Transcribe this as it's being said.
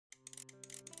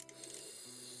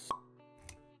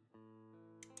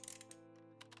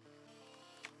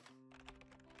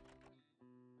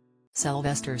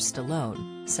Sylvester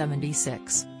Stallone,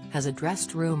 76, has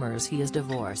addressed rumors he is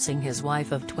divorcing his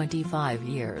wife of 25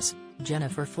 years,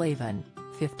 Jennifer Flavin,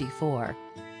 54.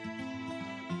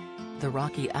 The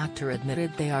Rocky actor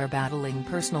admitted they are battling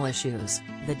personal issues,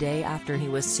 the day after he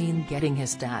was seen getting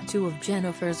his tattoo of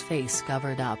Jennifer's face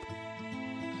covered up.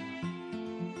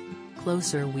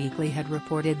 Closer Weekly had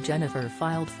reported Jennifer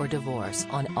filed for divorce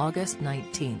on August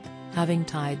 19, having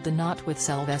tied the knot with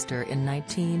Sylvester in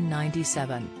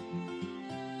 1997.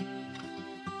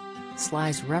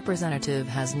 Sly's representative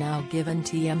has now given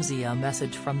TMZ a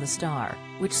message from the star,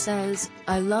 which says,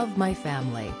 "I love my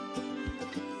family.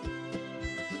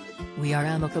 We are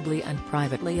amicably and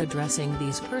privately addressing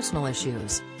these personal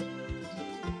issues."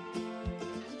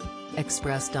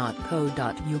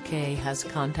 Express.co.uk has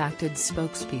contacted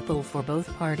spokespeople for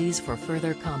both parties for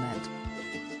further comment.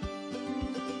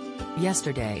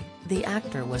 Yesterday, the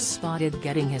actor was spotted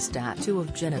getting his tattoo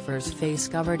of Jennifer's face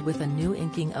covered with a new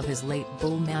inking of his late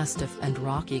Bull Mastiff and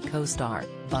Rocky co-star,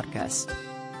 Butkus.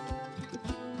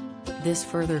 This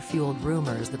further fueled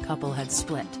rumors the couple had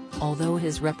split, although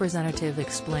his representative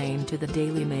explained to the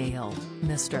Daily Mail,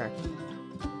 Mr.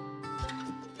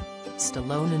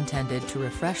 Stallone intended to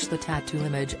refresh the tattoo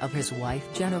image of his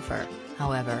wife Jennifer.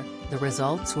 However, the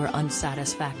results were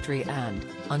unsatisfactory and,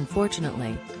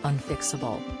 unfortunately,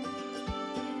 unfixable.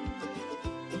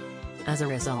 As a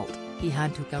result, he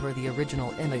had to cover the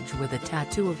original image with a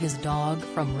tattoo of his dog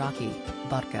from Rocky,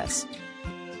 Butkus.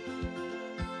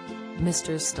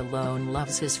 Mr. Stallone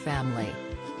loves his family.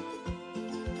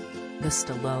 The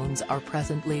Stallones are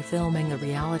presently filming a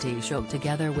reality show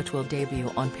together which will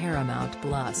debut on Paramount+.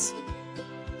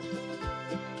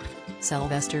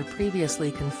 Sylvester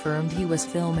previously confirmed he was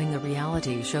filming the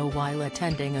reality show while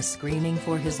attending a screening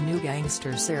for his new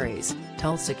gangster series,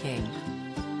 Tulsa King.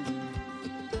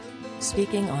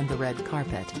 Speaking on the red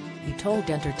carpet, he told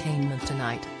Entertainment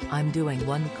Tonight, "I'm doing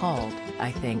one called,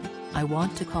 I think, I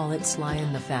want to call it Sly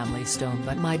and the Family Stone,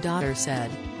 but my daughter said,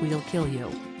 we'll kill you."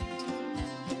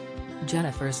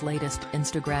 Jennifer's latest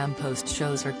Instagram post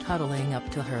shows her cuddling up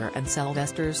to her and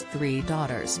Sylvester's three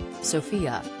daughters,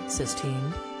 Sophia,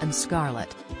 Sistine, and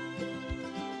Scarlett.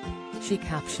 She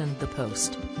captioned the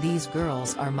post, "These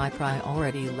girls are my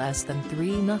priority, less than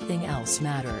three, nothing else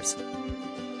matters.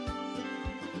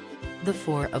 The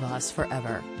four of us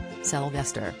forever."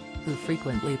 Sylvester, who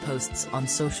frequently posts on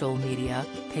social media,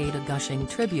 paid a gushing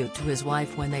tribute to his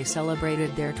wife when they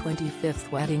celebrated their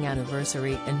 25th wedding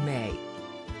anniversary in May.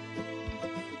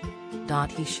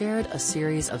 He shared a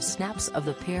series of snaps of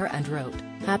the pair and wrote,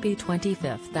 "Happy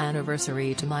 25th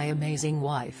anniversary to my amazing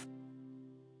wife.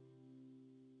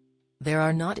 There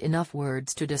are not enough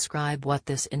words to describe what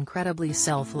this incredibly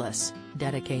selfless,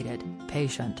 dedicated,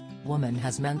 patient woman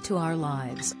has meant to our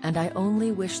lives, and I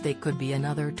only wish they could be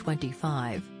another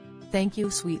 25. Thank you,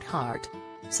 sweetheart."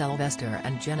 Sylvester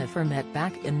and Jennifer met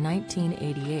back in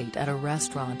 1988 at a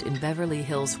restaurant in Beverly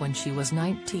Hills when she was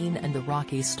 19 and the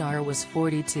Rocky star was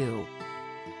 42.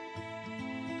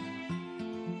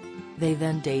 They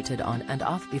then dated on and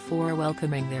off before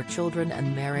welcoming their children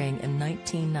and marrying in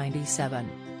 1997.